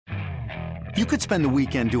You could spend the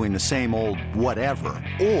weekend doing the same old whatever,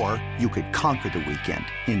 or you could conquer the weekend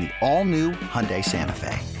in the all-new Hyundai Santa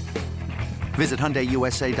Fe. Visit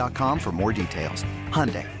HyundaiUSA.com for more details.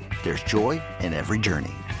 Hyundai, there's joy in every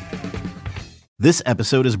journey. This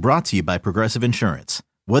episode is brought to you by Progressive Insurance.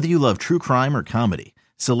 Whether you love true crime or comedy,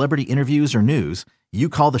 celebrity interviews or news, you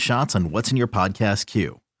call the shots on what's in your podcast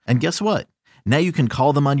queue. And guess what? Now you can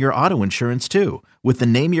call them on your auto insurance too with the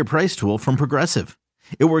Name Your Price tool from Progressive.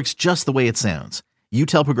 It works just the way it sounds. You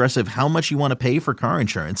tell Progressive how much you want to pay for car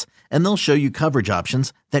insurance, and they'll show you coverage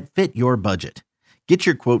options that fit your budget. Get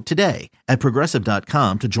your quote today at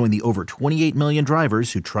Progressive.com to join the over 28 million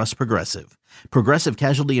drivers who trust Progressive. Progressive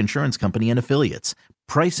Casualty Insurance Company and Affiliates.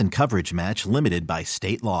 Price and coverage match limited by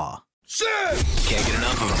state law. Can't get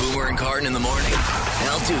enough of Boomer and Carton in the morning.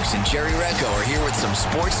 Al Dukes and Jerry Recco are here with some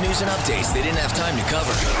sports news and updates they didn't have time to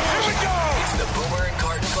cover. Here we go! It's the Boomer and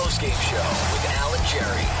Carton postgame show with Al and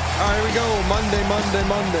Jerry. All right, here we go.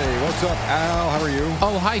 Monday. What's up, Al? How are you?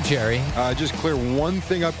 Oh, hi, Jerry. Just clear one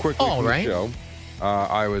thing up quickly from the show.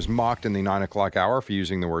 I was mocked in the 9 o'clock hour for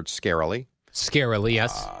using the word scarily. Scarily,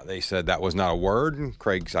 yes. They said that was not a word.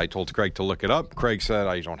 I told Craig to look it up. Craig said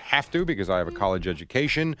I don't have to because I have a college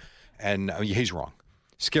education. And he's wrong.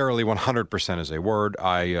 Scarily 100% is a word.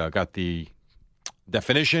 I got the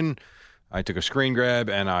definition. I took a screen grab,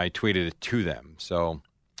 and I tweeted it to them. So,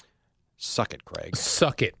 suck it, Craig.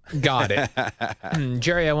 Suck it. Got it.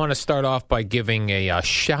 Jerry, I want to start off by giving a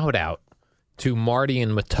shout-out to Marty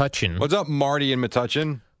and Metuchen. What's up, Marty and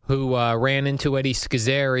Metuchen? Who ran into Eddie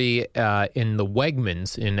Scazzeri in the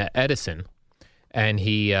Wegmans in Edison. And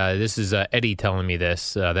this is Eddie telling me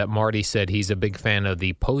this, that Marty said he's a big fan of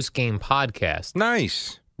the post-game podcast.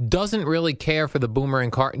 Nice. Doesn't really care for the Boomer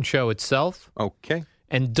and Carton show itself. Okay.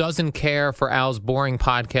 And doesn't care for Al's boring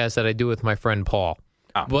podcast that I do with my friend Paul.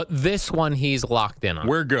 But this one he's locked in on.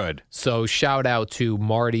 We're good. So shout out to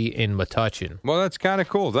Marty in Metuchen. Well, that's kind of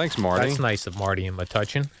cool. Thanks, Marty. That's nice of Marty in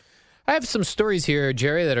Metuchen. I have some stories here,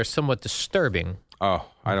 Jerry, that are somewhat disturbing. Oh,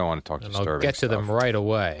 I don't want to talk disturbing I'll get to them right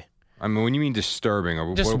away. I mean, when you mean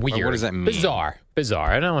disturbing, just weird. What does that mean? Bizarre.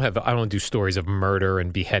 I don't do stories of murder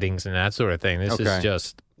and beheadings and that sort of thing. This is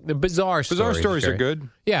just the bizarre stories. Bizarre stories are good.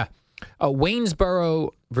 Yeah. Waynesboro,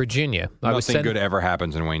 Virginia. Nothing good ever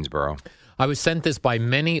happens in Waynesboro. I was sent this by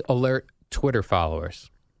many alert Twitter followers.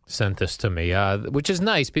 Sent this to me, which is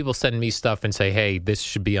nice. People send me stuff and say, hey, this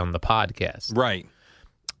should be on the podcast. Right.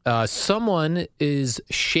 Someone is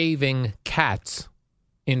shaving cats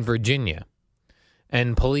in Virginia,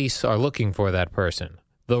 and police are looking for that person.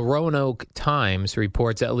 The Roanoke Times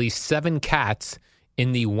reports at least 7 cats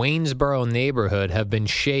in the Waynesboro neighborhood have been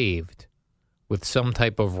shaved with some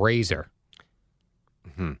type of razor.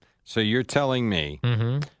 Mm-hmm. So you're telling me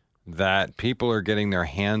that people are getting their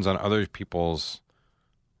hands on other people's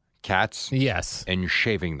cats? Yes. And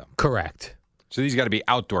shaving them? Correct. So these got to be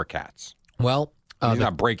outdoor cats? Well, you're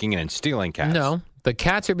not breaking in and stealing cats? No. The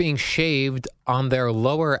cats are being shaved on their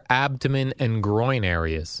lower abdomen and groin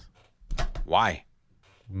areas. Why?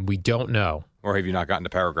 We don't know. Or have you not gotten to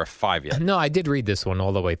paragraph 5 yet? No, I did read this one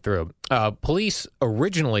all the way through. Police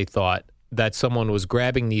originally thought that someone was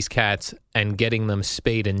grabbing these cats and getting them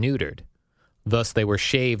spayed and neutered. Thus, they were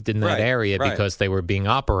shaved in that area because they were being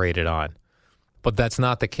operated on. But that's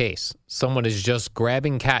not the case. Someone is just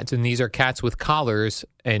grabbing cats, and these are cats with collars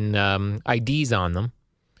and IDs on them.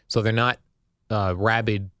 So they're not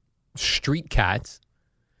rabid street cats.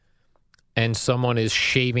 And someone is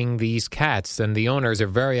shaving these cats, and the owners are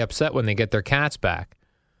very upset when they get their cats back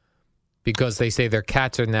because they say their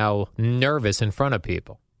cats are now nervous in front of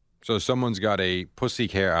people. So someone's got a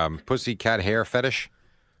pussycat hair fetish?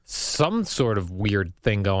 Some sort of weird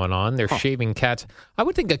thing going on. They're shaving cats. I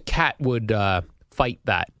would think a cat would fight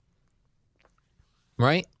that,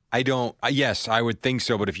 right? I don't. Yes, I would think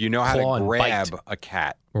so. But if you know how to grab a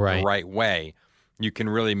cat the right way, you can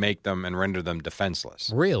really make them and render them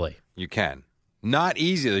defenseless. Really? You can. Not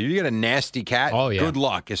easy. You get a nasty cat, good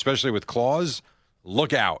luck, especially with claws.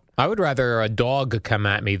 Look out. I would rather a dog come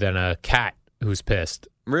at me than a cat who's pissed.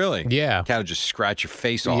 Really? Yeah. Cat will just scratch your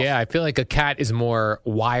face off. Yeah, I feel like a cat is more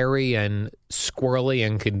wiry and squirrely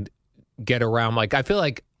and could get around. Like, I feel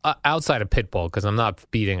like outside of pit bull, because I'm not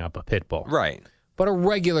beating up a pit bull. Right. But a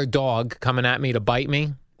regular dog coming at me to bite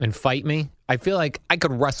me and fight me, I feel like I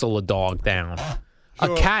could wrestle a dog down.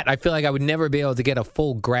 A cat, I feel like I would never be able to get a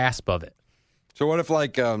full grasp of it. So what if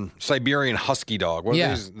like Siberian Husky dog? What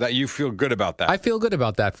is that you feel good about that? I feel good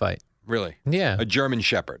about that fight. Really? Yeah. A German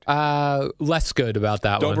Shepherd? Less good about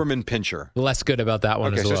that one. Doberman Pinscher? Less good about that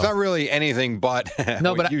one as well. So it's not really anything but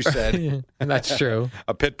what you said. That's true.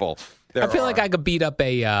 A pit bull. I feel like I could beat up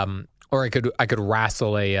a Or I could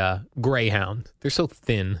wrestle a greyhound. They're so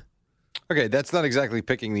thin. Okay, that's not exactly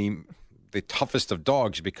picking the toughest of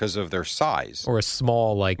dogs because of their size. Or a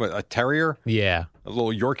small, like... What, a terrier? Yeah. A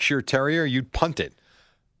little Yorkshire Terrier? You'd punt it.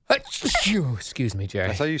 Excuse me, Jerry.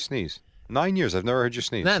 That's how you sneeze. 9 years, I've never heard you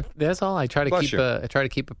sneeze. That's all. I try to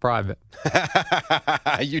keep it private.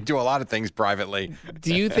 You do a lot of things privately.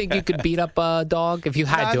 Do you think you could beat up a dog if you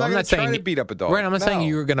had to? I'm not saying to beat up a dog. Right, I'm not saying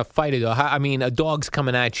you were going to fight a dog. I mean, a dog's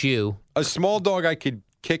coming at you. A small dog I could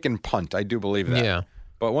kick and punt. I do believe that. Yeah.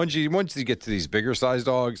 But once you get to these bigger size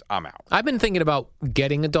dogs, I'm out. I've been thinking about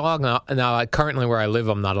getting a dog. Now, currently where I live,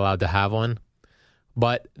 I'm not allowed to have one.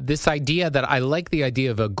 But this idea that I like the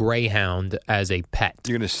idea of a greyhound as a pet.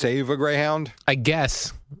 You're going to save a greyhound? I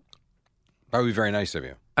guess. That would be very nice of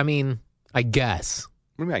you. I mean, I guess.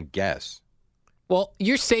 What do you mean, I guess? Well,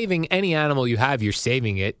 you're saving any animal you have. You're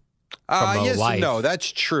saving it from a yes life. And no, that's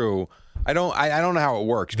true. I don't know how it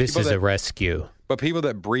works. This is a rescue. But people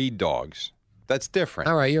that breed dogs, that's different.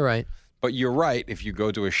 All right, you're right. But you're right. If you go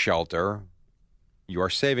to a shelter, you are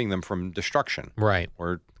saving them from destruction. Right.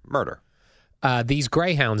 Or murder. These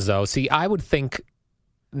greyhounds, though, see, I would think...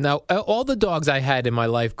 Now, all the dogs I had in my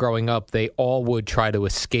life growing up, they all would try to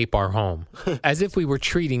escape our home. As if we were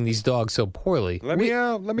treating these dogs so poorly. Let me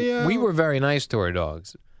out. We were very nice to our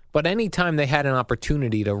dogs. But anytime they had an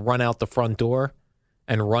opportunity to run out the front door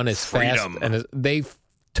and run as fast, and they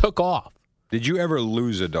took off. Did you ever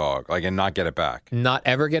lose a dog, and not get it back? Not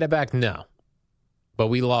ever get it back? No. But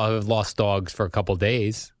we have lost dogs for a couple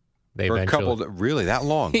days. Really, that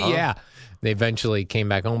long? Huh? Yeah. They eventually came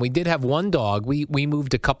back home. We did have one dog. We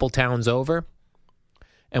moved a couple towns over,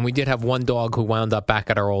 and we did have one dog who wound up back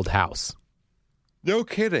at our old house. No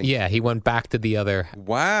kidding. Yeah, he went back to the other.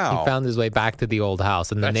 Wow. He found his way back to the old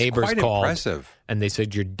house, and the neighbors quite called. Impressive. And they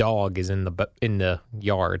said your dog is in the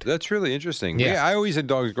yard. That's really interesting. Yeah, I always had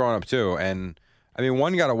dogs growing up too, and I mean,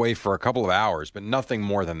 one got away for a couple of hours, but nothing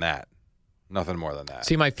more than that. Nothing more than that.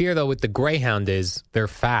 See, my fear though with the greyhound is they're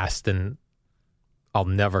fast, and I'll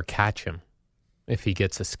never catch him. If he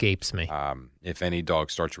escapes me. If any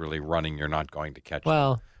dog starts really running, you're not going to catch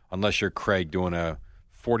him. Unless you're Craig doing a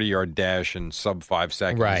 40-yard dash in sub 5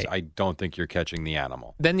 seconds, right. I don't think you're catching the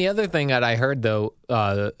animal. Then the other thing that I heard, though,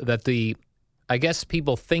 I guess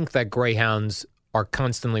people think that greyhounds are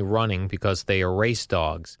constantly running because they are race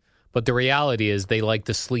dogs. But the reality is they like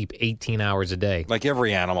to sleep 18 hours a day. Like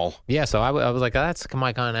every animal. Yeah, so I was like, that's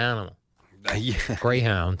my kind of animal. Yeah.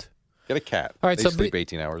 Greyhound. Get a cat. All right, they sleep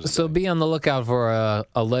 18 hours a day. So be on the lookout for a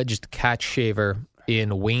alleged cat shaver in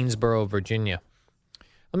Waynesboro, Virginia.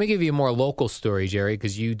 Let me give you a more local story, Jerry,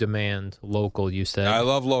 because you demand local, you said. I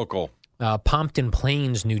love local. Pompton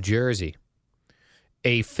Plains, New Jersey.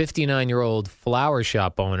 A 59-year-old flower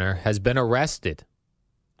shop owner has been arrested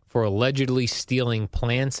for allegedly stealing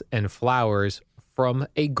plants and flowers from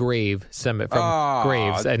a graves in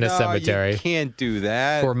a cemetery. You can't do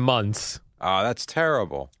that. For months. Oh, that's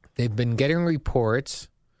terrible. They've been getting reports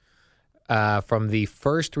from the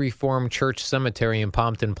First Reformed Church Cemetery in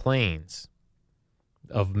Pompton Plains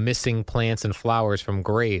of missing plants and flowers from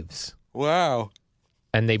graves. Wow.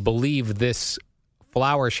 And they believe this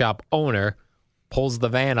flower shop owner pulls the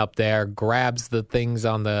van up there, grabs the things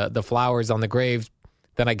on the flowers on the graves,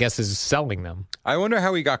 then I guess is selling them. I wonder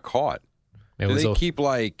how he got caught. Do they keep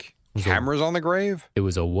cameras on the grave? It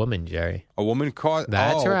was a woman, Jerry. A woman caught?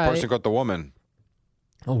 That's right. A person caught the woman.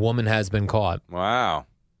 A woman has been caught. Wow.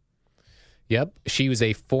 Yep. She was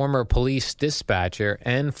a former police dispatcher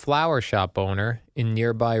and flower shop owner in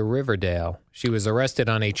nearby Riverdale. She was arrested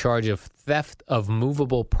on a charge of theft of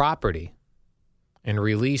movable property and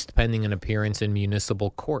released pending an appearance in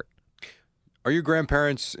municipal court. Are your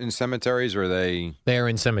grandparents in cemeteries, or are they? They are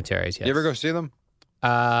in cemeteries, yes. You ever go see them?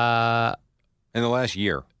 In the last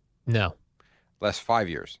year? No. Last 5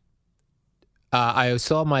 years? I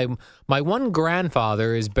saw my one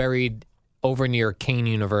grandfather is buried over near Kane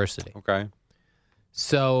University. Okay.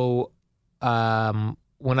 So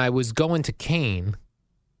when I was going to Kane.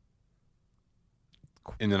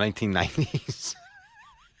 In the 1990s?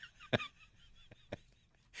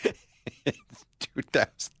 It's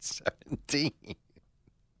 2017.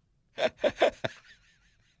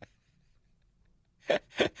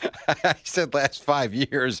 I said last 5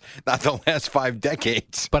 years, not the last 5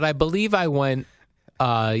 decades. But I believe I went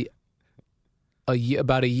about a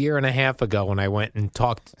year and a half ago when I went and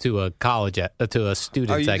talked to a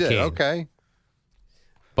students at Kane. Okay.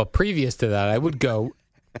 But previous to that, I would go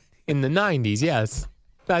in the 90s. Yes,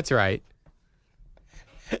 that's right.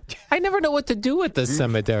 I never know what to do with the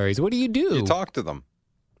cemeteries. What do you do? You talk to them.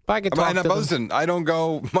 I could talk to them. Listen, I don't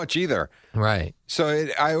go much either. Right. So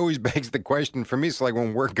I always begs the question for me. It's like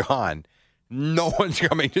when we're gone, no one's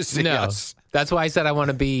coming to see us. That's why I said I want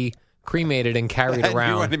to be cremated and carried around.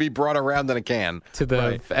 You want to be brought around in a can to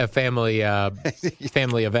the family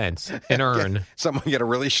events. An urn. Someone get a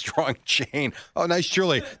really strong chain. Oh, nice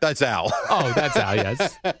Julie. That's Al. Oh, that's Al.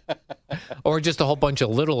 Yes. Or just a whole bunch of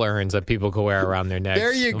little urns that people could wear around their necks.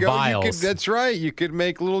 There you go. Vials. That's right. You could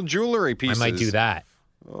make little jewelry pieces. I might do that.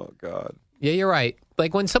 Oh God. Yeah, you're right.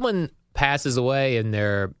 Like when someone passes away and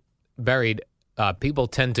they're buried, people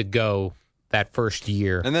tend to go that first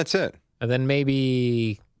year, and that's it. And then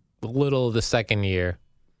maybe a little of the second year.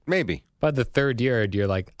 Maybe. By the third year, you're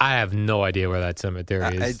like, I have no idea where that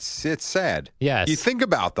cemetery is. It's sad. Yes. You think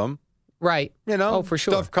about them. Right. You know, oh, for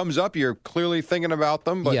sure. Stuff comes up, you're clearly thinking about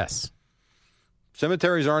them. But yes.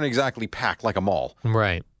 Cemeteries aren't exactly packed like a mall.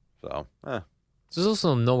 Right. So, there's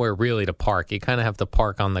also nowhere really to park. You kind of have to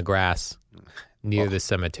park on the grass near the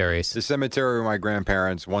cemeteries. The cemetery where my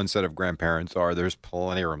grandparents, one set of grandparents are, there's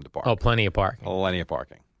plenty of room to park. Oh, plenty of parking. Plenty of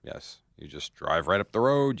parking, yes. You just drive right up the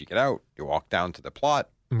road, you get out, you walk down to the plot.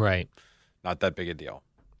 Right. Not that big a deal.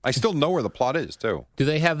 I still know where the plot is, too. Do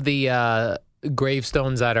they have the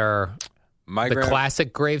gravestones that are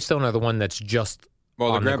classic gravestone or the one that's just Well,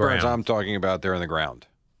 the on grandparents the ground? I'm talking about, they're in the ground.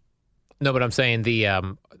 No, but I'm saying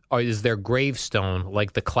is their gravestone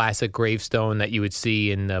like the classic gravestone that you would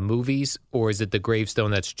see in the movies, or is it the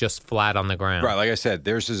gravestone that's just flat on the ground? Right, like I said,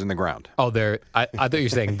 theirs is in the ground. Oh, I thought you were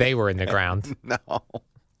saying they were in the ground. No.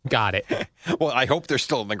 Got it. Well, I hope they're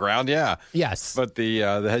still in the ground, yeah. Yes. But the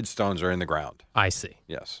headstones are in the ground. I see.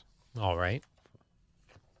 Yes. All right.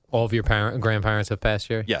 All of your grandparents have passed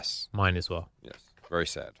here? Yes. Mine as well. Yes. Very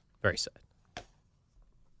sad. Very sad.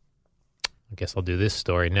 I guess I'll do this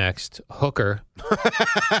story next. Hooker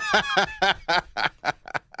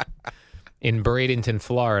in Bradenton,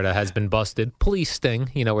 Florida, has been busted. Police sting,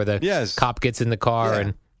 where the cop gets in the car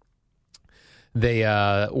and they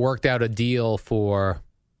worked out a deal for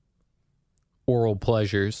oral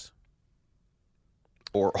pleasures.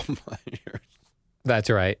 Oral pleasures. That's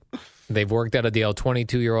right. They've worked out a deal.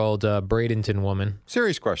 22-year-old Bradenton woman.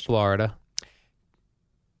 Serious question. Florida.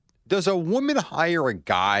 Does a woman hire a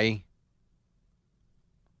guy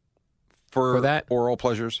for that oral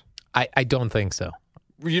pleasures? I don't think so.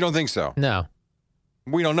 You don't think so? No.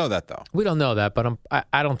 We don't know that, though. We don't know that, but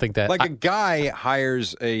I don't think that. Like a guy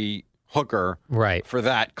hires a hooker for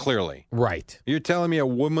that, clearly. Right. You're telling me a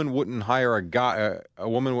woman wouldn't hire a guy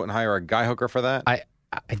hooker for that? I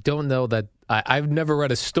don't know that. I've never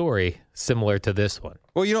read a story similar to this one.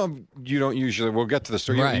 Well, you don't usually, we'll get to the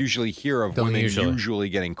story. You don't usually hear of women usually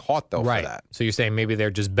getting caught, though, for that. So you're saying maybe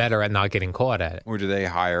they're just better at not getting caught at it. Or do they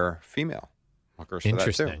hire female hookers for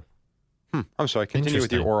that, too? I'm sorry. Continue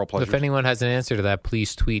with your oral pleasures. If anyone has an answer to that,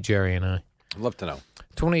 please tweet Jerry and I. I'd love to know.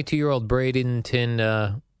 22-year-old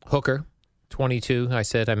Bradenton hooker, 22.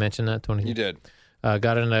 I mentioned that. 22. You did.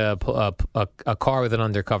 Got in a car with an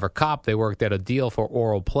undercover cop. They worked out a deal for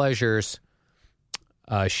oral pleasures.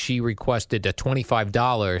 She requested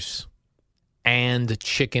 $25 and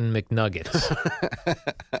chicken McNuggets.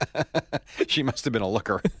 She must have been a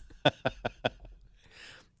looker.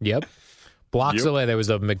 Yep. Blocks away. There was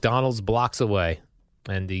a McDonald's blocks away.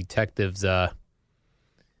 And detectives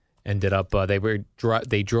ended up,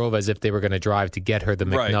 they drove as if they were going to drive to get her the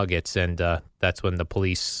McNuggets. Right. And that's when the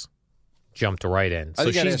police jumped right in.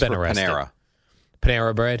 So she's been arrested.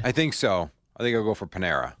 Panera Bread? I think so. I think I'll go for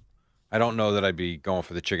Panera. I don't know that I'd be going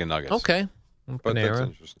for the chicken nuggets. Okay. But that's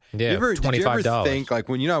interesting. Yeah, $25. Did you ever think, like,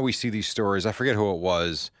 when how we see these stories, I forget who it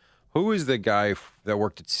was. Who was the guy that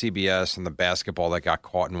worked at CBS and the basketball that got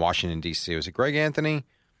caught in Washington, D.C.? Was it Greg Anthony?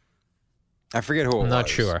 I forget who it was. I'm not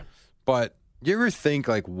sure. But do you ever think,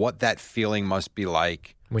 like, what that feeling must be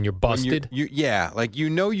like? When you're busted? Like,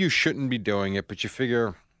 you shouldn't be doing it, but you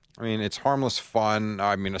figure, it's harmless fun.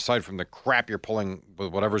 Aside from the crap you're pulling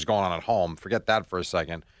with whatever's going on at home, forget that for a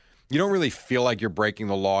second. You don't really feel like you're breaking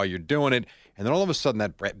the law. You're doing it. And then all of a sudden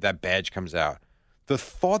that badge comes out. The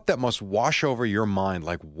thought that must wash over your mind,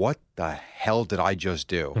 like, what the hell did I just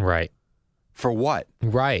do? Right. For what?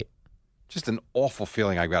 Right. Just an awful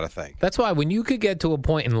feeling, I've got to think. That's why when you could get to a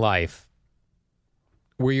point in life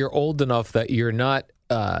where you're old enough that you're not,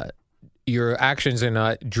 your actions are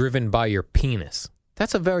not driven by your penis,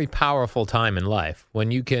 that's a very powerful time in life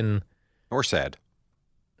when you can. Or sad.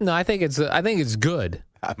 No, I think it's good.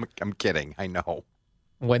 I'm kidding. I know.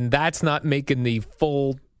 When that's not making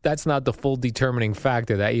that's not the full determining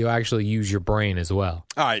factor that you actually use your brain as well.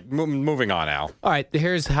 All right, moving on, Al. All right,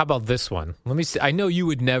 how about this one? Let me see. I know you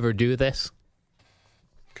would never do this.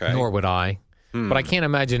 Okay. Nor would I. But I can't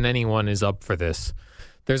imagine anyone is up for this.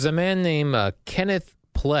 There's a man named Kenneth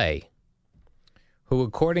Play, who,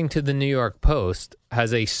 according to the New York Post,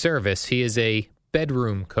 has a service. He is a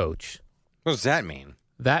bedroom coach. What does that mean?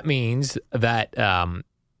 That means that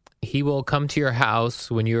he will come to your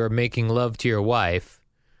house when you're making love to your wife,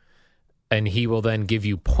 and he will then give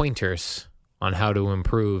you pointers on how to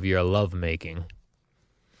improve your lovemaking.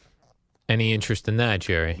 Any interest in that,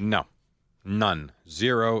 Jerry? No. None.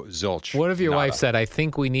 Zero. Zilch. What if your Nada. wife said, I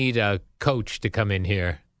think we need a coach to come in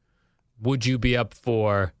here? Would you be up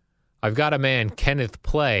for... I've got a man, Kenneth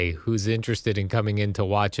Play, who's interested in coming in to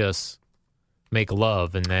watch us make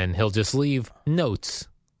love, and then he'll just leave notes.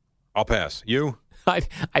 I'll pass. You?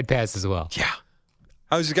 I'd pass as well. Yeah.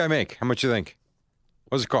 How does this guy make? How much you think?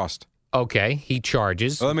 What does it cost? Okay, he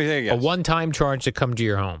charges Well, let me take a a guess. one-time charge to come to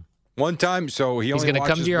your home. One time, so he He's only going to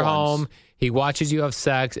watches come to your once. home. He watches you have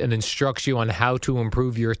sex and instructs you on how to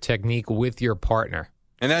improve your technique with your partner.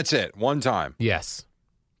 And that's it. One time. Yes.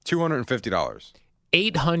 $250.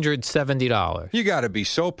 $870. You got to be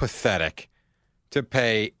so pathetic to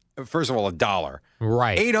pay, first of all, $1.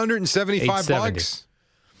 Right. $875 bucks?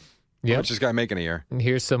 How Yep. much does this guy make in a year? And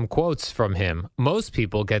here's some quotes from him. Most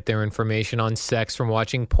people get their information on sex from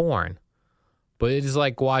watching porn, but it is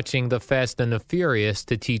like watching The Fast and the Furious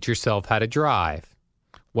to teach yourself how to drive.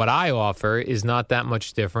 What I offer is not that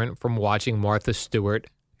much different from watching Martha Stewart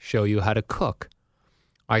show you how to cook.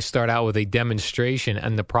 I start out with a demonstration,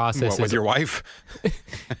 and the process What, with your wife?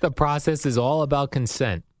 the process is all about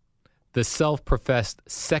consent. The self-professed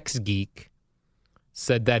sex geek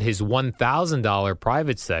said that his $1,000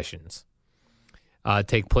 private sessions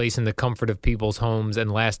take place in the comfort of people's homes and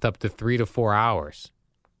last up to 3 to 4 hours.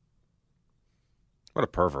 What a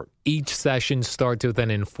pervert. Each session starts with an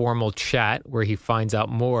informal chat where he finds out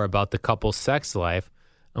more about the couple's sex life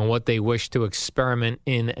and what they wish to experiment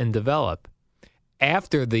in and develop.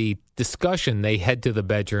 After the discussion, they head to the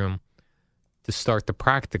bedroom to start the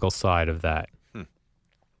practical side of that.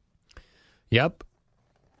 Yep.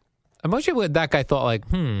 I'm not sure that guy thought, like,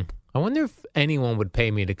 I wonder if anyone would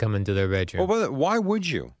pay me to come into their bedroom. Well, but why would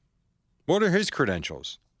you? What are his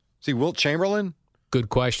credentials? Is he Wilt Chamberlain? Good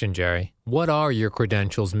question, Jerry. What are your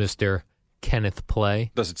credentials, Mr. Kenneth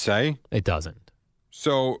Play? Does it say? It doesn't.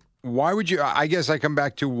 So why would you? I guess I come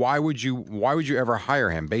back to why would you ever hire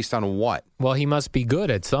him? Based on what? Well, he must be good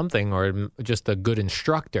at something or just a good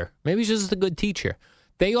instructor. Maybe he's just a good teacher.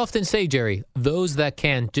 They often say, Jerry, those that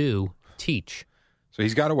can't do, teach. So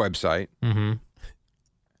he's got a website. Mm-hmm.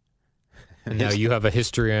 And now you have a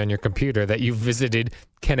history on your computer that you visited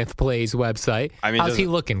Kenneth Play's website. I mean, how's he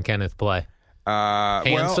looking, Kenneth Play?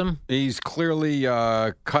 Handsome. Well, he's clearly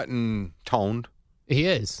cut and toned. He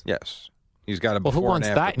is. Yes. He's got a Well, before who wants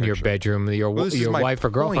and after that in your picture. bedroom? Your Well, this is my wife or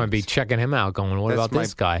girlfriend point. be checking him out, going, "What That's about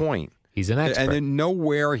this my guy?" point. He's an expert, And then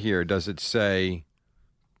nowhere here does it say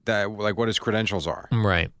that, like, what his credentials are.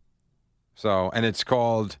 right? So, and it's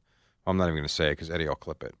called. I'm not even going to say it because Eddie will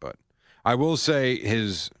clip it, but I will say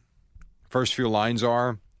his first few lines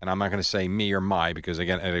are, and I'm not going to say me or my because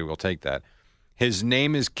again Eddie will take that. His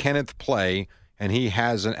name is Kenneth Play, and he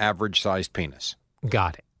has an average-sized penis.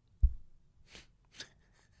 Got it.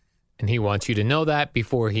 And he wants you to know that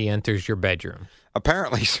before he enters your bedroom.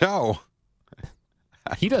 Apparently so.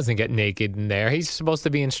 He doesn't get naked in there. He's supposed to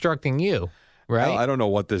be instructing you, right? Well, I don't know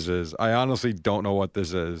what this is. I honestly don't know what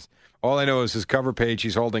this is. All I know is his cover page.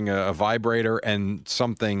 He's holding a vibrator and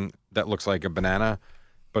something that looks like a banana,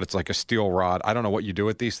 but it's like a steel rod. I don't know what you do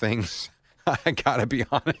with these things. I gotta be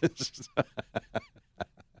honest.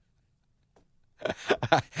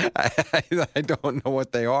 I don't know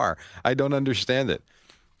what they are. I don't understand it.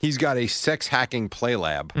 He's got a sex hacking play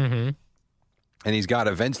lab, and he's got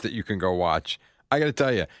events that you can go watch. I got to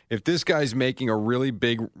tell you, if this guy's making a really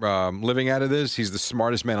big living out of this, he's the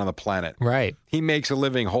smartest man on the planet. Right. He makes a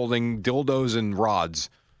living holding dildos and rods.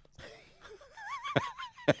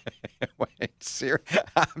 Wait,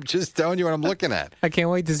 I'm just telling you what I'm looking at. I can't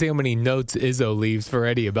wait to see how many notes Izzo leaves for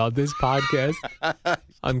Eddie about this podcast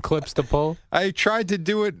on clips to pull. I tried to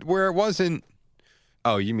do it where it wasn't.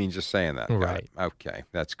 Oh, you mean just saying that? Got Right. it. Okay,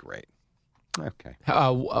 that's great. Okay.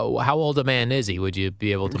 How old a man is he? Would you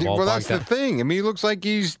be able to ballpark Well, that's the that? thing. I mean, he looks like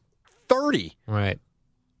he's 30. Right.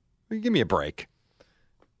 Give me a break.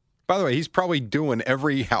 By the way, he's probably doing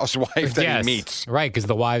every housewife that Yes. he meets. Right, because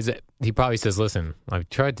the wives, he probably says, listen, I've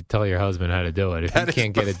tried to tell your husband how to do it. If That you is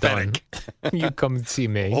can't get it done, you come and see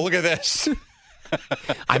me. Well, look at this.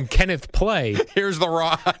 I'm Kenneth Play. Here's the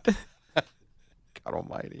rod. God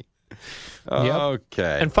almighty.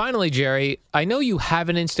 Okay. And finally, Jerry, I know you have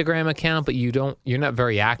an Instagram account, but you're not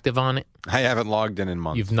very active on it. I haven't logged in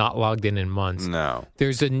months. You've not logged in months. No.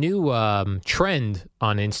 There's a new trend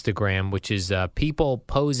on Instagram, which is people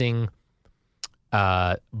posing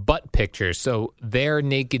butt pictures. So their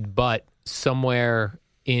naked butt somewhere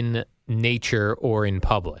in nature or in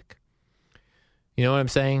public. You know what I'm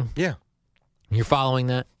saying? Yeah. You're following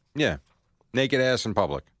that? Yeah. Naked ass in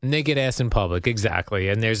public. Naked ass in public, exactly.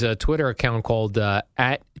 And there's a Twitter account called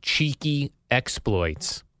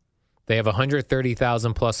 @CheekyExploits. They have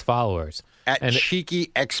 130,000 plus followers.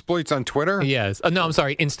 Cheeky Exploits on Twitter? Yes. No, I'm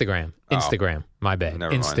sorry, Instagram. Instagram. My bad.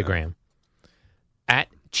 Never mind Instagram.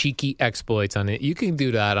 @CheekyExploits on it. You can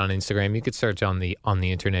do that on Instagram. You could search on the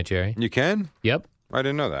internet, Jerry. You can? Yep. I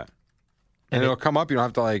didn't know that. And it'll come up. You don't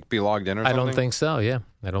have to be logged in or something? I don't think so, yeah.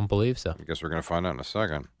 I don't believe so. I guess we're going to find out in a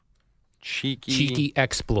second. Cheeky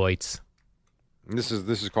Exploits. This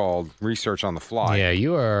is called research on the fly. Yeah,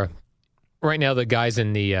 you are. Right now, the guys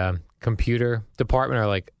in the computer department are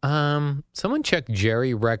like, someone check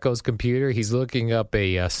Jerry Recco's computer. He's looking up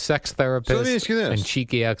a sex therapist. So let me ask you this. And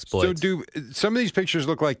cheeky exploits. So do some of these pictures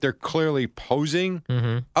look like they're clearly posing?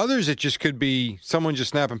 Mm-hmm. Others, it just could be someone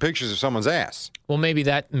just snapping pictures of someone's ass. Well, maybe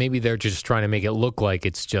they're just trying to make it look like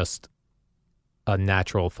it's just a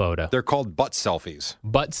natural photo. They're called butt selfies.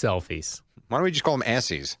 Butt selfies. Why don't we just call them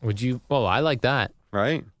assies? Would you? Well, I like that.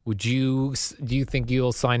 Right? Do you think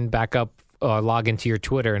you'll sign back up, log into your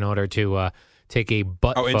Twitter in order to take a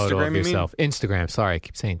butt photo Instagram, of yourself? Instagram. Sorry, I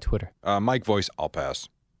keep saying Twitter. Mike Voice, I'll pass.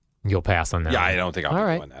 You'll pass on that. Yeah, I don't think I'll be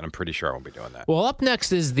right. doing that. I'm pretty sure I won't be doing that. Well, up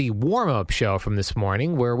next is the warm-up show from this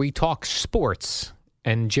morning where we talk sports.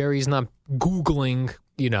 And Jerry's not Googling,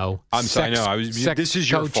 I'm sorry. No, this is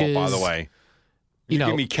your fault, by the way. You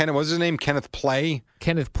give me Kenneth. What's his name? Kenneth Play.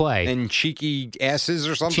 Kenneth Play. And cheeky asses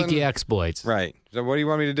or something. Cheeky exploits. Right. So what do you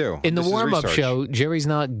want me to do? In the warm-up show, Jerry's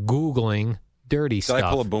not Googling dirty stuff. Did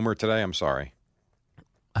I pull a boomer today? I'm sorry.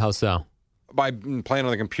 How so? By playing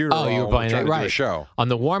on the computer. Oh, you were playing it right. Do a show. On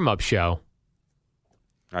the warm-up show,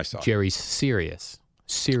 I saw Jerry's serious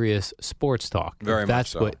sports talk. Very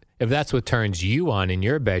much so. If that's what turns you on in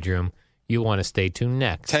your bedroom, you want to stay tuned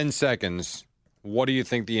next. 10 seconds. What do you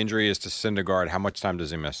think the injury is to Syndergaard? How much time does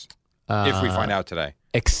he miss? If we find out today.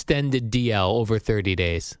 Extended DL over 30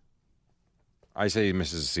 days. I say he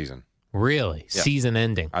misses a season. Really? Yeah. Season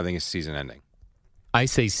ending? I think it's season ending. I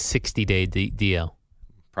say 60-day DL.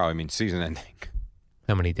 Probably means season ending.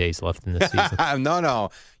 How many days left in the season? No.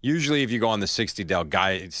 Usually if you go on the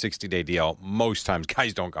 60-day DL, most times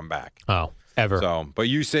guys don't come back. Oh, ever. So, but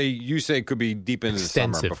you say it could be deep into the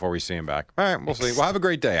summer before we see him back. All right, we'll see. Well, have a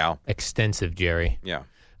great day, Al. Extensive, Jerry. Yeah.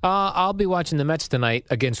 I'll be watching the Mets tonight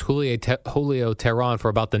against Julio Teheran for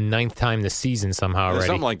about the 9th time this season somehow already.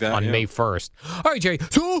 Something like that. On May 1st. All right, Jerry.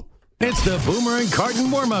 So it's the Boomer and Carton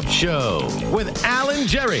warm-up show with Al and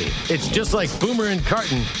Jerry. It's just like Boomer and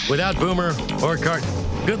Carton without Boomer or Carton.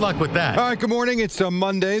 Good luck with that. All right, good morning. It's a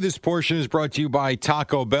Monday. This portion is brought to you by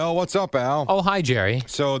Taco Bell. What's up, Al? Oh, hi, Jerry.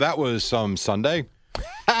 So that was Sunday.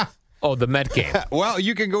 Oh, the Met game. Well,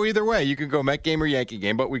 you can go either way. You can go Met game or Yankee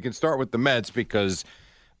game, but we can start with the Mets because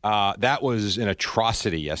that was an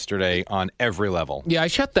atrocity yesterday on every level. Yeah, I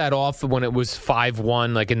shut that off when it was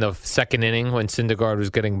 5-1, like in the second inning when Syndergaard was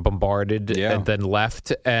getting bombarded and then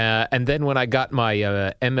left. And then when I got my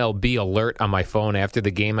MLB alert on my phone after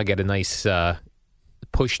the game, I get a nice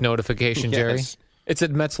push notification, Jerry. Yes. It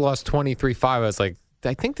said Mets lost 23-5. I was like,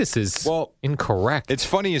 I think this is incorrect. It's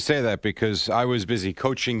funny you say that because I was busy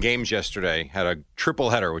coaching games yesterday, had a triple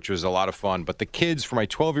header, which was a lot of fun. But the kids for my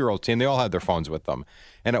 12-year-old team, they all had their phones with them.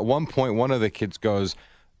 And at one point, one of the kids goes,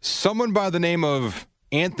 someone by the name of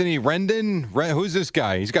Anthony Rendon? Who's this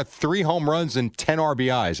guy? He's got 3 home runs and 10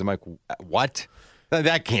 RBIs. I'm like, what?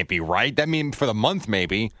 That can't be right. That means for the month,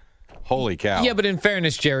 maybe. Holy cow. Yeah, but in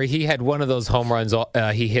fairness, Jerry, he had one of those home runs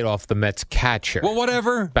he hit off the Mets catcher. Well,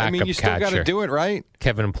 whatever. Backup you still got to do it, right?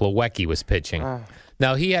 Kevin Plawecki was pitching.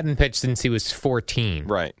 Now, he hadn't pitched since he was 14.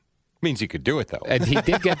 Right. Means he could do it, though. And he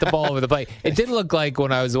did get the ball over the plate. It did look like,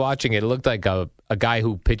 when I was watching it, looked like a guy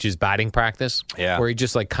who pitches batting practice. Yeah. Where he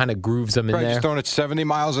just kind of grooves them in there. Just throwing it 70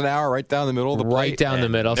 miles an hour right down the middle of the plate. Right down the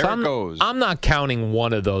middle. There it goes. I'm not counting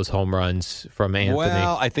one of those home runs from Anthony.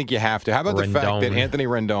 Well, I think you have to. How about the fact that Anthony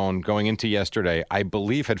Rendon, going into yesterday, I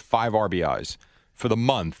believe had 5 RBIs for the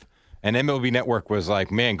month. And MLB Network was like,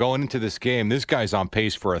 man, going into this game, this guy's on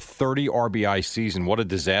pace for a 30 RBI season. What a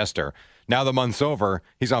disaster. Now the month's over,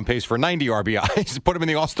 he's on pace for 90 RBIs. Put him in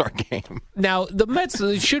the All-Star game. Now, the Mets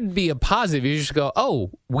should be a positive. You just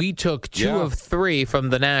go, we took 2 of 3 from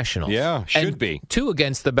the Nationals. Yeah, should be. 2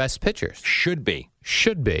 against the best pitchers. Should be.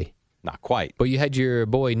 Should be. Not quite. But you had your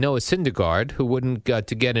boy Noah Syndergaard, who wouldn't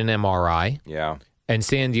to get an MRI. Yeah. And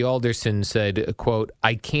Sandy Alderson said, quote,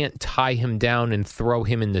 I can't tie him down and throw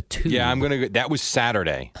him in the tube. Yeah, that was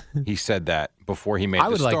Saturday. He said that before he made the start.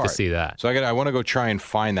 I would like to see that. So I want to go try and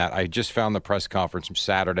find that. I just found the press conference from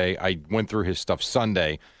Saturday. I went through his stuff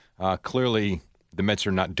Sunday. Clearly, the Mets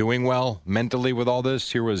are not doing well mentally with all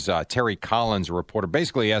this. Here was Terry Collins, a reporter,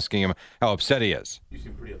 basically asking him how upset he is. You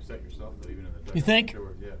seem pretty upset yourself, though, even in the. You think?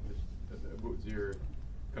 What was your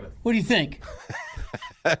kind of? What do you think?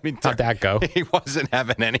 I mean, how'd that go? He wasn't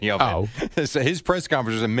having any of it. So his press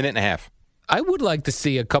conference was a minute and a half. I would like to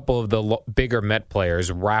see a couple of the bigger Met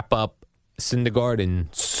players wrap up Syndergaard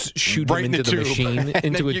and shoot right him into the machine,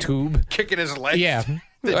 into a tube. Kicking his legs. Yeah.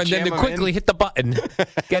 And then to quickly hit the button,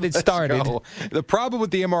 get it started. The problem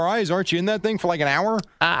with the MRI is, aren't you in that thing for like an hour?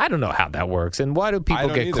 I don't know how that works. And why do people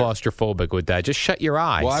get claustrophobic with that? Just shut your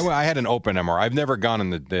eyes. Well, I had an open MRI. I've never gone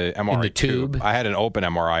in the MRI in the tube. I had an open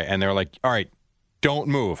MRI, and they're like, all right, don't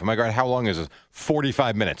move. I'm like, all right, how long is this?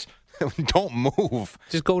 45 minutes. Don't move.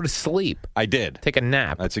 Just go to sleep. I did. Take a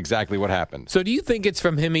nap. That's exactly what happened. So do you think it's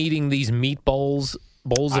from him eating these bowls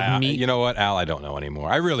of meat? You know what, Al? I don't know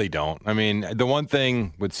anymore. I really don't. I mean, the one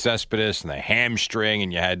thing with Cespedes and the hamstring,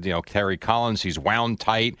 and you had, Terry Collins, he's wound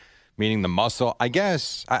tight, meaning the muscle. I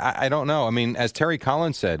guess, I don't know. I mean, as Terry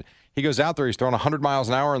Collins said, he goes out there, he's throwing 100 miles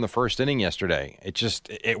an hour in the first inning yesterday.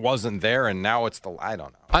 It wasn't there, and now I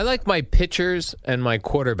don't know. I like my pitchers and my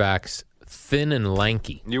quarterbacks thin and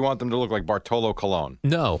lanky. You want them to look like Bartolo Colon?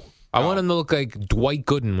 No. I want him to look like Dwight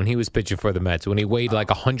Gooden when he was pitching for the Mets, when he weighed like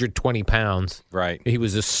 120 pounds. Right. He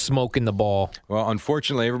was just smoking the ball. Well,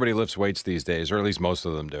 unfortunately, everybody lifts weights these days, or at least most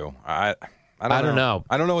of them do. I don't know.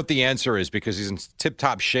 I don't know what the answer is, because he's in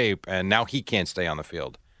tip-top shape, and now he can't stay on the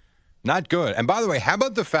field. Not good. And by the way, how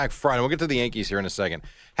about the fact Friday, we'll get to the Yankees here in a second.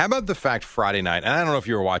 How about the fact Friday night, and I don't know if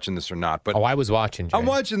you were watching this or not, but I was watching, Jay. I'm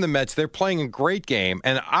watching the Mets. They're playing a great game,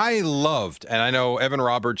 and I loved, and I know Evan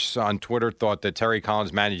Roberts on Twitter thought that Terry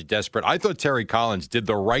Collins managed desperate. I thought Terry Collins did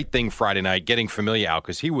the right thing Friday night, getting Familia out,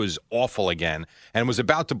 because he was awful again and was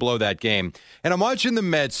about to blow that game. And I'm watching the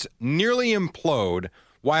Mets nearly implode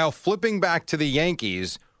while flipping back to the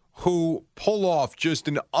Yankees, who pull off just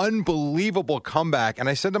an unbelievable comeback. And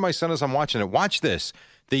I said to my son as I'm watching it, watch this.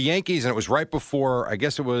 The Yankees, and it was right before, I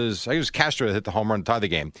guess it was Castro that hit the home run to tie the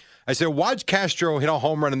game. I said, watch Castro hit a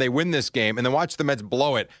home run and they win this game, and then watch the Mets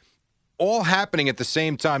blow it. All happening at the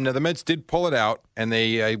same time. Now, the Mets did pull it out, and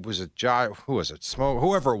whoever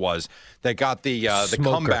it was that got the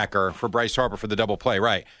comebacker for Bryce Harper for the double play,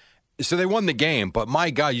 right? So they won the game, but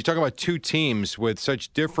my God, you talk about two teams with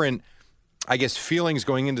such different, I guess, feelings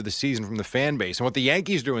going into the season from the fan base. And what the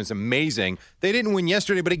Yankees do is amazing. They didn't win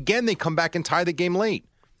yesterday, but again, they come back and tie the game late.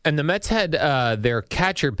 And the Mets had their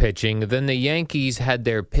catcher pitching. Then the Yankees had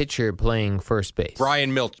their pitcher playing first base.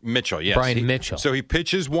 Brian Mitchell, yes. Mitchell. So he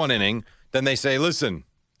pitches one inning. Then they say, listen,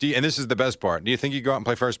 and this is the best part, do you think you go out and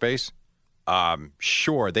play first base?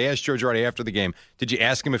 Sure. They asked Joe Girardi after the game, did you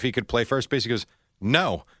ask him if he could play first base? He goes,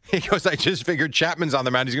 no. He goes, I just figured Chapman's on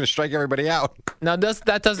the mound. He's going to strike everybody out. Now,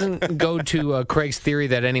 that doesn't go to Craig's theory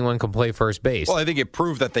that anyone can play first base. Well, I think it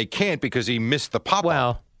proved that they can't because he missed the pop-up.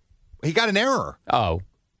 Well, he got an error. Oh.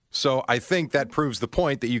 So I think that proves the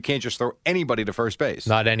point that you can't just throw anybody to first base.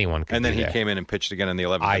 Not anyone can. And then he came in and pitched again in the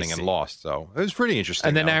 11th inning and lost. So it was pretty interesting.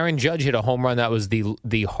 And then Aaron Judge hit a home run. That was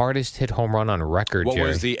the hardest hit home run on record, What Jerry.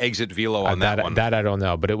 was the exit velo on that one? That I don't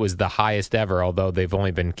know, but it was the highest ever, although they've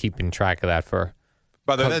only been keeping track of that for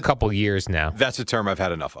a couple years now. That's a term I've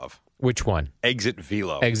had enough of. Which one? Exit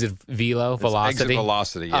velo. Exit velo, velocity? Exit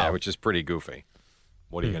velocity, yeah, which is pretty goofy.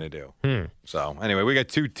 What are you going to do? So anyway, we got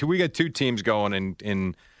two teams going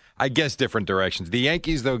in I guess different directions. The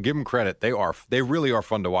Yankees, though, give them credit. They really are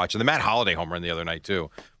fun to watch. And the Matt Holliday home run the other night,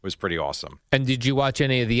 too, was pretty awesome. And did you watch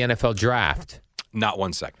any of the NFL draft? Not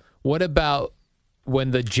 1 second. What about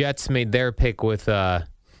when the Jets made their pick with all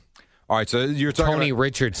right, so you're talking Tony about,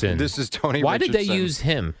 Richardson. This is Tony Why Richardson. did they use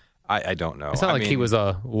him? I don't know. It's not like he was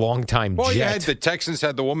a long-time Jet. Well, yeah, the Texans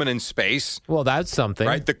had the woman in space. Well, that's something.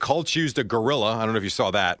 Right? The Colts used a gorilla. I don't know if you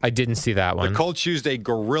saw that. I didn't see that one. The Colts used a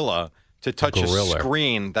gorilla to touch a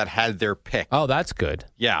screen that had their pick. Oh, that's good.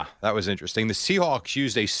 Yeah, that was interesting. The Seahawks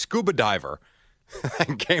used a scuba diver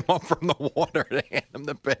and came up from the water to hand them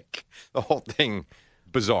the pick. The whole thing,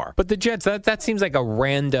 bizarre. But the Jets, that seems like a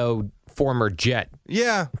rando former Jet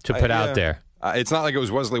to put out there. It's not like it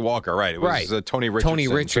was Wesley Walker, right? It was Tony Richardson. Tony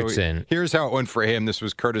Richardson. So here's how it went for him. This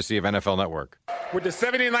was courtesy of NFL Network. With the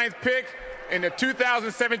 79th pick in the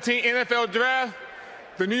 2017 NFL Draft,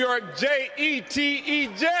 the New York Jets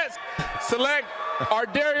select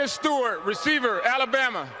Ardarius Stewart, receiver,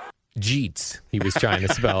 Alabama. Jeets, he was trying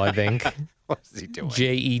to spell, I think. What is he doing?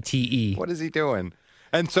 Jete. What is he doing?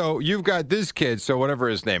 And so you've got this kid, so whatever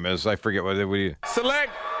his name is, I forget what we.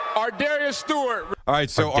 Select Ardarius Stewart. All right,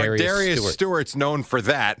 so Ardarius Stewart's known for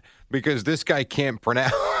that because this guy can't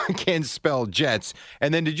spell Jets.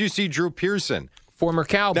 And then did you see Drew Pearson? Former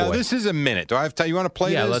Cowboy. Now, this is a minute. Do I have to tell you? Want to play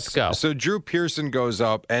this? Yeah, let's go. So Drew Pearson goes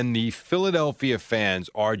up, and the Philadelphia fans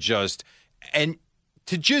are just – and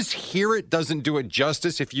to just hear it doesn't do it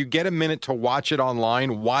justice. If you get a minute to watch it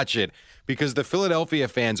online, watch it because the Philadelphia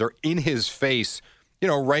fans are in his face –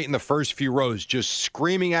 right in the first few rows, just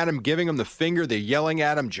screaming at him, giving him the finger. They're yelling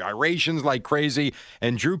at him, gyrations like crazy.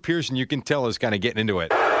 And Drew Pearson, you can tell, is kind of getting into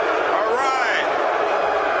it. All right.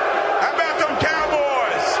 How about them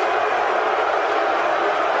Cowboys?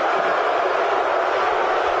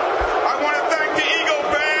 I want to thank the Eagle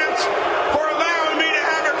fans for allowing me to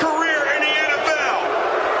have a career in the NFL.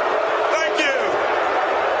 Thank you.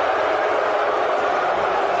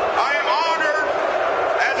 I am honored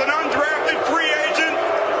as an undrafted free agent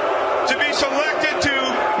to be selected to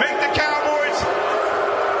make the Cowboys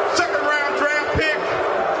second-round draft pick,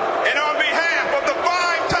 and on behalf of the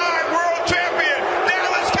five-time world champion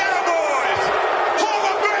Dallas Cowboys, Hall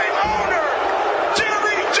of Fame owner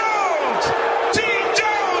Jerry Jones, Gene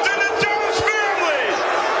Jones and the Jones family,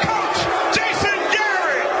 Coach Jason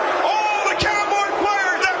Garrett, all the Cowboy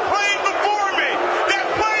players that played before me, that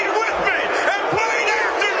played with me, and played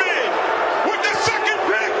after me, with the second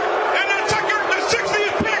pick and the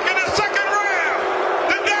 60th pick in the second round,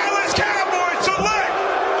 the Dallas Cowboys select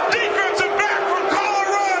defensive back from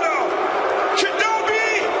Colorado,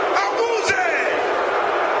 Chidobe Awuzie.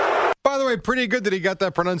 By the way, pretty good that he got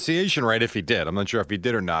that pronunciation right if he did. I'm not sure if he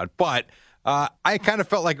did or not. But I kind of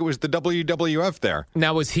felt like it was the WWF there.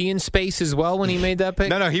 Now, was he in space as well when he made that pick?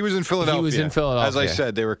 No, he was in Philadelphia. He was in Philadelphia. As I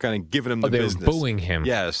said, they were kind of giving him the business. They were booing him.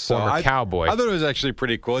 Yes. Former Cowboy. I thought it was actually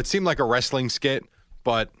pretty cool. It seemed like a wrestling skit,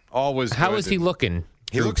 but all was How good. is he looking,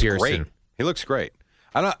 He Drew looks Pearson? great. He looks great.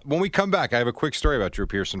 When we come back, I have a quick story about Drew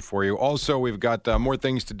Pearson for you. Also, we've got more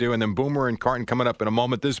things to do, and then Boomer and Carton coming up in a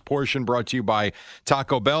moment. This portion brought to you by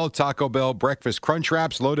Taco Bell. Taco Bell breakfast crunch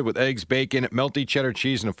wraps loaded with eggs, bacon, melty cheddar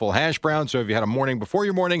cheese, and a full hash brown. So if you had a morning before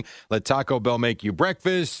your morning, let Taco Bell make you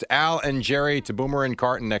breakfast. Al and Jerry to Boomer and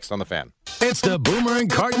Carton next on The Fan. It's the Boomer and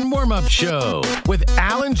Carton warm-up show with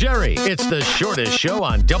Al and Jerry. It's the shortest show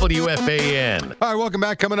on WFAN. All right, welcome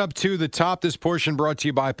back. Coming up to the top, this portion brought to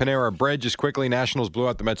you by Panera Bread. Just quickly, Nationals blew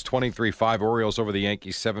out the Mets 23-5, Orioles over the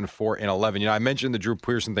Yankees 7-4 and 11. I mentioned the Drew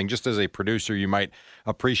Pearson thing. Just as a producer, you might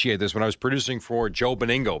appreciate this. When I was producing for Joe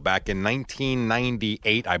Beningo back in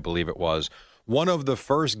 1998, I believe it was, one of the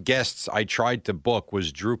first guests I tried to book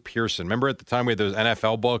was Drew Pearson. Remember at the time we had those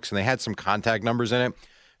NFL books, and they had some contact numbers in it?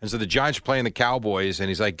 And so the Giants were playing the Cowboys, and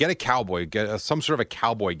he's like, get a Cowboy, some sort of a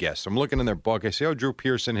Cowboy guest. So I'm looking in their book. I say, Drew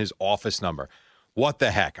Pearson, his office number. What the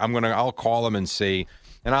heck? I'll call him and see.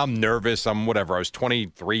 And I'm nervous. I was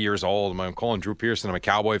 23 years old. I'm calling Drew Pearson. I'm a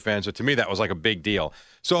Cowboy fan. So to me, that was like a big deal.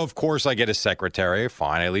 So, of course, I get a secretary.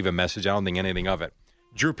 Fine. I leave a message. I don't think anything of it.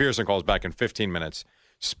 Drew Pearson calls back in 15 minutes.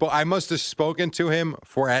 I must have spoken to him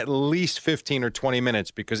for at least 15 or 20 minutes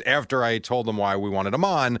because after I told him why we wanted him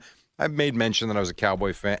on, I made mention that I was a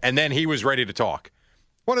Cowboy fan, and then he was ready to talk.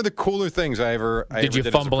 One of the cooler things I ever did you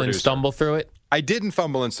fumble and stumble through it? I didn't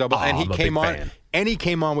fumble and stumble, and he came on. And he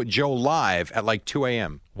came on with Joe live at like 2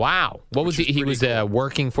 a.m. Wow. What was he? He was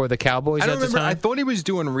working for the Cowboys I don't at the remember. time? I thought he was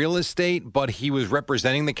doing real estate, but he was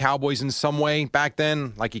representing the Cowboys in some way back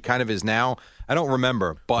then, like he kind of is now. I don't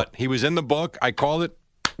remember, but he was in the book. I called it.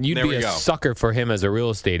 You'd be a sucker for him as a real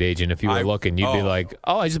estate agent if you were looking. You'd be like,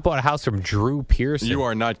 I just bought a house from Drew Pearson. You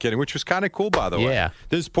are not kidding, which was kind of cool, by the way. Yeah.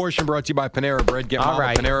 This portion brought to you by Panera Bread. Get Mom a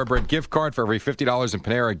Panera Bread gift card for every $50 in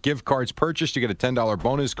Panera gift cards purchased. You get a $10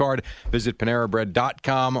 bonus card. Visit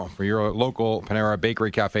PaneraBread.com for your local Panera Bakery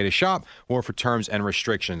Cafe to shop or for terms and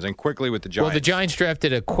restrictions. And quickly with the Giants. Well, the Giants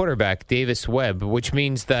drafted a quarterback, Davis Webb, which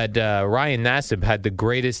means that Ryan Nassib had the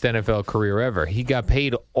greatest NFL career ever. He got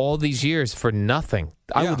paid all these years for nothing.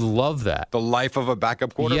 I would love that. The life of a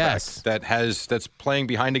backup quarterback yes. that's playing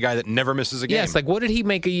behind a guy that never misses a game. Yes, like what did he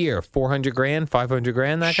make a year? $400,000,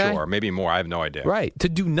 $500,000, that guy? Sure, maybe more. I have no idea. Right. To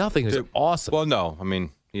do nothing is awesome. Well, no. I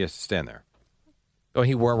mean, he has to stand there. Oh,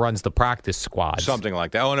 he runs the practice squad. Something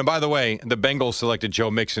like that. Oh, and by the way, the Bengals selected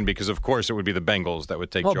Joe Mixon because, of course, it would be the Bengals that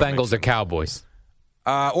would take Joe Bengals Mixon. are Cowboys.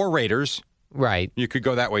 Or Raiders. Right. You could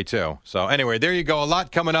go that way, too. So, anyway, there you go. A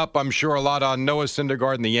lot coming up. I'm sure a lot on Noah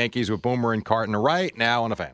Syndergaard and the Yankees with Boomer and Carton right now on The Fan.